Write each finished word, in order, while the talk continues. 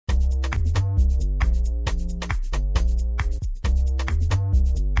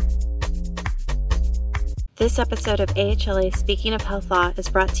This episode of AHLA Speaking of Health Law is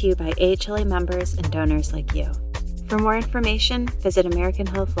brought to you by AHLA members and donors like you. For more information, visit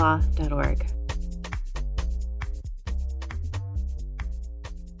AmericanHealthLaw.org.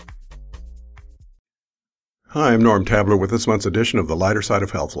 Hi, I'm Norm Tabler with this month's edition of The Lighter Side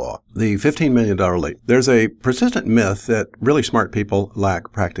of Health Law, the $15 million leap. There's a persistent myth that really smart people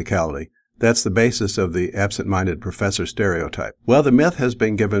lack practicality. That's the basis of the absent-minded professor stereotype. Well, the myth has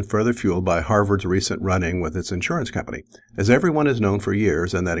been given further fuel by Harvard's recent run-in with its insurance company. As everyone has known for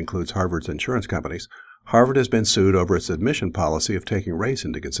years, and that includes Harvard's insurance companies, Harvard has been sued over its admission policy of taking race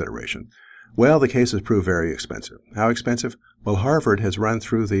into consideration. Well, the case has proved very expensive. How expensive? Well, Harvard has run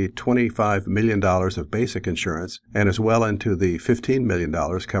through the $25 million of basic insurance and is well into the $15 million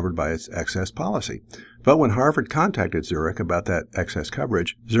covered by its excess policy. But when Harvard contacted Zurich about that excess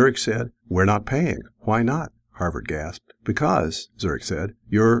coverage, Zurich said, "We're not paying." "Why not?" Harvard gasped. "Because," Zurich said,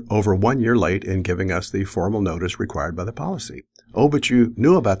 "you're over 1 year late in giving us the formal notice required by the policy." "Oh, but you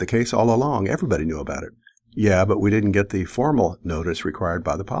knew about the case all along. Everybody knew about it." "Yeah, but we didn't get the formal notice required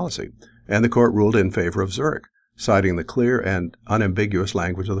by the policy." And the court ruled in favor of Zurich, citing the clear and unambiguous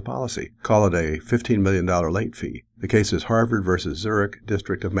language of the policy. Call it a $15 million late fee. The case is Harvard versus Zurich,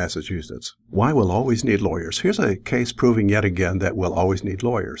 District of Massachusetts. Why we'll always need lawyers? Here's a case proving yet again that we'll always need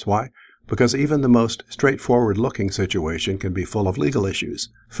lawyers. Why? Because even the most straightforward-looking situation can be full of legal issues.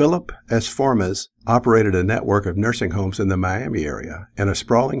 Philip S. Formes operated a network of nursing homes in the Miami area. In a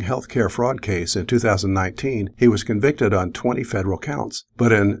sprawling healthcare fraud case in 2019, he was convicted on 20 federal counts.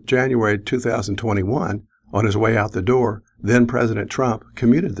 But in January 2021, on his way out the door, then President Trump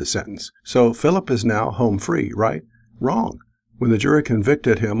commuted the sentence. So Philip is now home free, right? Wrong. When the jury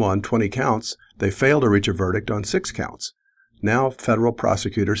convicted him on 20 counts, they failed to reach a verdict on 6 counts. Now federal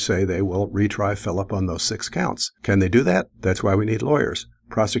prosecutors say they will retry Philip on those 6 counts. Can they do that? That's why we need lawyers.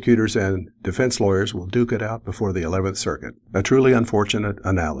 Prosecutors and defense lawyers will duke it out before the 11th Circuit. A truly unfortunate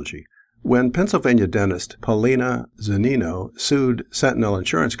analogy. When Pennsylvania dentist Paulina Zunino sued Sentinel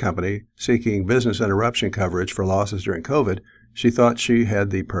Insurance Company seeking business interruption coverage for losses during COVID, she thought she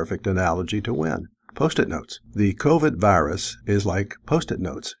had the perfect analogy to win. Post-it notes. The COVID virus is like Post-it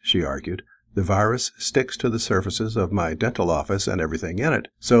notes, she argued. The virus sticks to the surfaces of my dental office and everything in it,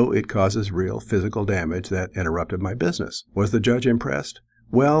 so it causes real physical damage that interrupted my business. Was the judge impressed?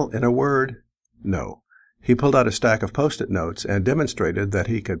 Well, in a word, no. He pulled out a stack of Post-it notes and demonstrated that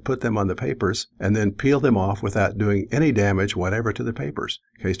he could put them on the papers and then peel them off without doing any damage whatever to the papers.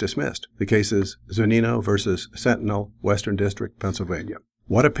 Case dismissed. The case is Zunino versus Sentinel, Western District, Pennsylvania.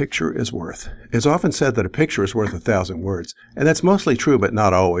 What a picture is worth. It's often said that a picture is worth 1,000 words, and that's mostly true but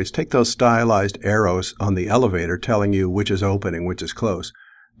not always. Take those stylized arrows on the elevator telling you which is open and which is closed.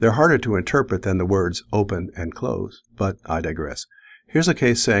 They're harder to interpret than the words open and close, but I digress. Here's a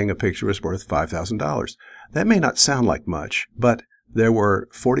case saying a picture is worth $5,000. That may not sound like much, but there were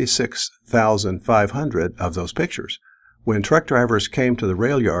 46,500 of those pictures. When truck drivers came to the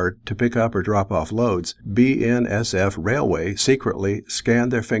rail yard to pick up or drop off loads, BNSF Railway secretly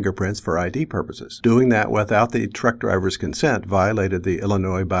scanned their fingerprints for ID purposes. Doing that without the truck driver's consent violated the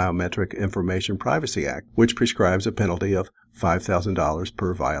Illinois Biometric Information Privacy Act, which prescribes a penalty of $5,000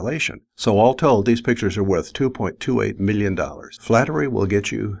 per violation. So all told, these pictures are worth $2.28 million. Flattery will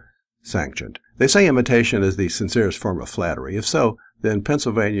get you sanctioned. They say imitation is the sincerest form of flattery. If so, then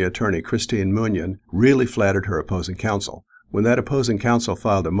Pennsylvania attorney Christine Munyon really flattered her opposing counsel. When that opposing counsel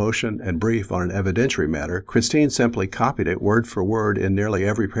filed a motion and brief on an evidentiary matter, Christine simply copied it word for word in nearly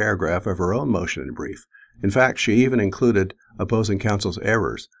every paragraph of her own motion and brief. In fact, she even included opposing counsel's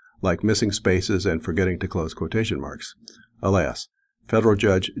errors, like missing spaces and forgetting to close quotation marks. Alas, federal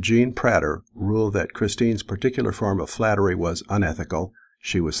judge Jean Prater ruled that Christine's particular form of flattery was unethical.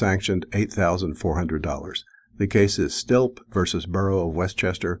 She was sanctioned $8,400. The case is Stilp versus Borough of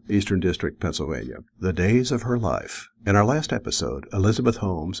Westchester, Eastern District, Pennsylvania. The days of her life. In our last episode, Elizabeth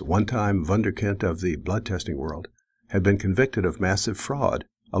Holmes, one-time wunderkind of the blood testing world, had been convicted of massive fraud,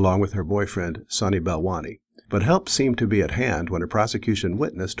 along with her boyfriend, Sonny Belwani. But help seemed to be at hand when a prosecution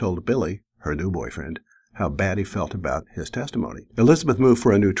witness told Billy, her new boyfriend, how bad he felt about his testimony. Elizabeth moved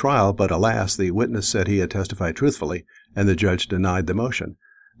for a new trial, but alas, the witness said he had testified truthfully, and the judge denied the motion.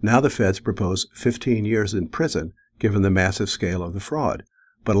 Now the feds propose 15 years in prison, given the massive scale of the fraud.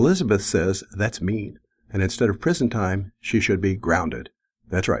 But Elizabeth says that's mean, and instead of prison time, she should be grounded.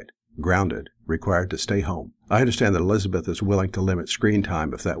 That's right, grounded, required to stay home. I understand that Elizabeth is willing to limit screen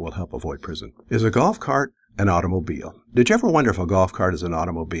time if that will help avoid prison. Is a golf cart an automobile? Did you ever wonder if a golf cart is an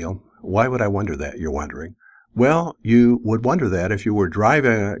automobile? Why would I wonder that, you're wondering? Well, you would wonder that if you were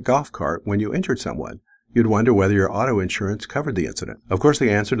driving a golf cart when you injured someone. You'd wonder whether your auto insurance covered the incident. Of course,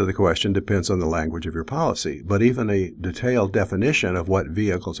 the answer to the question depends on the language of your policy, but even a detailed definition of what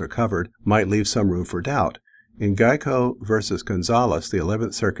vehicles are covered might leave some room for doubt. In Geico versus Gonzalez, the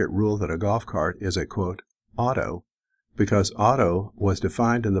 11th Circuit ruled that a golf cart is a, quote, auto, because auto was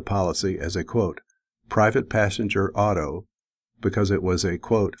defined in the policy as a, quote, private passenger auto, because it was a,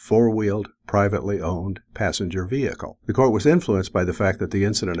 quote, four-wheeled, privately owned passenger vehicle. The court was influenced by the fact that the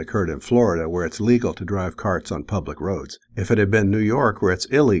incident occurred in Florida, where it's legal to drive carts on public roads. If it had been New York, where it's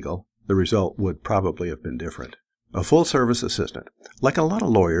illegal, the result would probably have been different. A full-service assistant. Like a lot of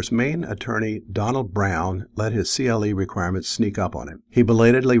lawyers, Maine attorney Donald Brown let his CLE requirements sneak up on him. He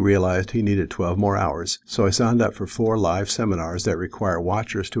belatedly realized he needed 12 more hours, so he signed up for 4 live seminars that require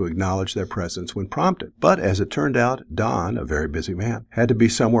watchers to acknowledge their presence when prompted. But as it turned out, Don, a very busy man, had to be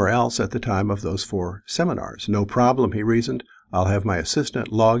somewhere else at the time of those 4 seminars. No problem, he reasoned. I'll have my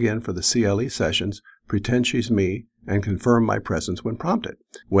assistant log in for the CLE sessions, pretend she's me, and confirm my presence when prompted.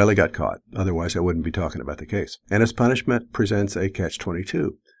 Well, he got caught. Otherwise, I wouldn't be talking about the case. And his punishment presents a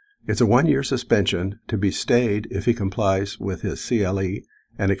catch-22. It's a 1-year suspension to be stayed if he complies with his CLE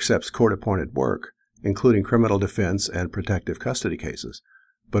and accepts court-appointed work, including criminal defense and protective custody cases.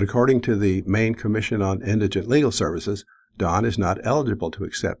 But according to the Maine Commission on Indigent Legal Services, Don is not eligible to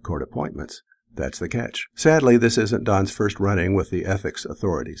accept court appointments. That's the catch. Sadly, this isn't Don's first run-in with the ethics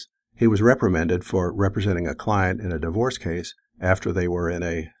authorities. He was reprimanded for representing a client in a divorce case after they were in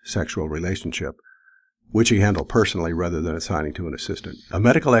a sexual relationship, which he handled personally rather than assigning to an assistant. A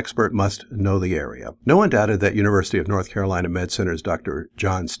medical expert must know the area. No one doubted that University of North Carolina Med Center's Dr.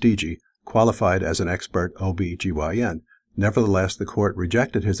 John Stege qualified as an expert OB/GYN. Nevertheless, the court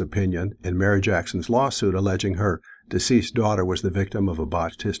rejected his opinion in Mary Jackson's lawsuit alleging her deceased daughter was the victim of a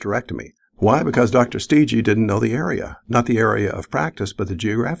botched hysterectomy. Why? Because Dr. Stege didn't know the area. Not the area of practice, but the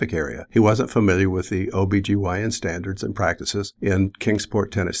geographic area. He wasn't familiar with the OB/GYN standards and practices in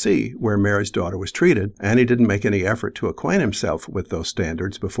Kingsport, Tennessee, where Mary's daughter was treated, and he didn't make any effort to acquaint himself with those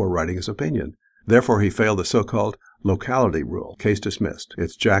standards before writing his opinion. Therefore, he failed the so-called locality rule. Case dismissed.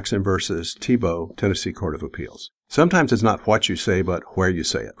 It's Jackson versus Tebow, Tennessee Court of Appeals. Sometimes it's not what you say, but where you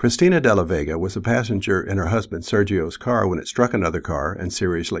say it. Christina de la Vega was a passenger in her husband Sergio's car when it struck another car and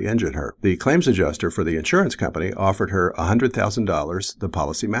seriously injured her. The claims adjuster for the insurance company offered her $100,000, the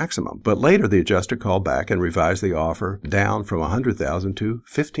policy maximum. But later, the adjuster called back and revised the offer down from $100,000 to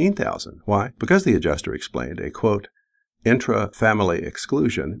 $15,000. Why? Because the adjuster explained a, quote, intra-family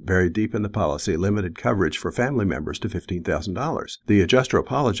exclusion buried deep in the policy limited coverage for family members to $15,000. The adjuster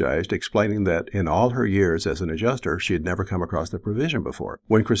apologized, explaining that in all her years as an adjuster, she had never come across the provision before.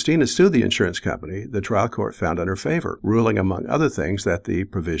 When Christina sued the insurance company, the trial court found in her favor, ruling, among other things, that the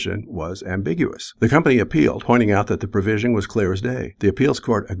provision was ambiguous. The company appealed, pointing out that the provision was clear as day. The appeals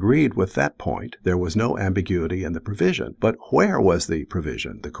court agreed with that point. There was no ambiguity in the provision. But where was the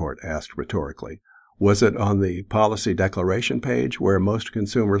provision? The court asked rhetorically. Was it on the policy declaration page where most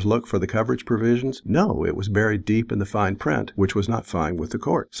consumers look for the coverage provisions? No, it was buried deep in the fine print, which was not fine with the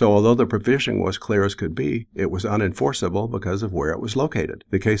court. So although the provision was clear as could be, it was unenforceable because of where it was located.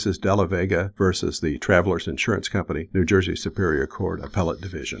 The case is De La Vega versus the Travelers Insurance Company, New Jersey Superior Court Appellate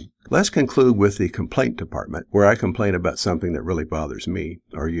Division. Let's conclude with the complaint department, where I complain about something that really bothers me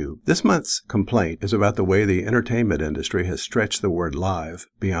or you. This month's complaint is about the way the entertainment industry has stretched the word live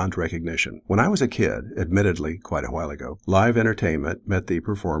beyond recognition. When I was a kid, admittedly quite a while ago, live entertainment meant the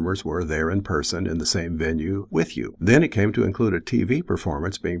performers were there in person in the same venue with you. Then it came to include a TV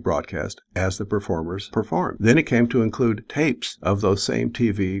performance being broadcast as the performers performed. Then it came to include tapes of those same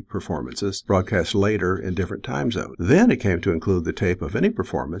TV performances broadcast later in different time zones. Then it came to include the tape of any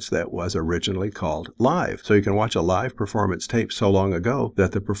performance that was originally called live. So you can watch a live performance tape so long ago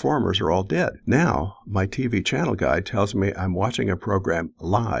that the performers are all dead. Now, my TV channel guide tells me I'm watching a program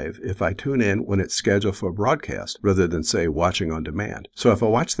live if I tune in when it's scheduled for broadcast rather than, say, watching on demand. So if I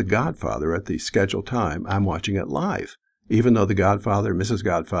watch The Godfather at the scheduled time, I'm watching it live, even though the Godfather, Mrs.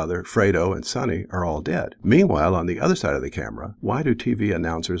 Godfather, Fredo, and Sonny are all dead. Meanwhile, on the other side of the camera, why do TV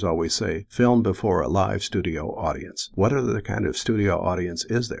announcers always say, film before a live studio audience? What other kind of studio audience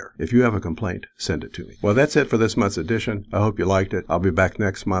is there? If you have a complaint, send it to me. Well, that's it for this month's edition. I hope you liked it. I'll be back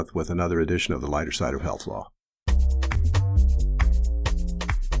next month with another edition of The Lighter Side of Health Law.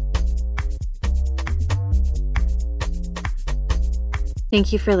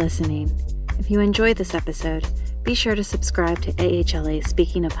 Thank you for listening. If you enjoyed this episode, be sure to subscribe to AHLA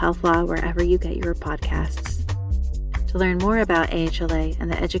Speaking of Health Law wherever you get your podcasts. To learn more about AHLA and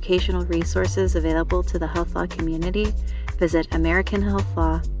the educational resources available to the health law community, visit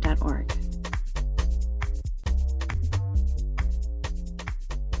AmericanHealthLaw.org.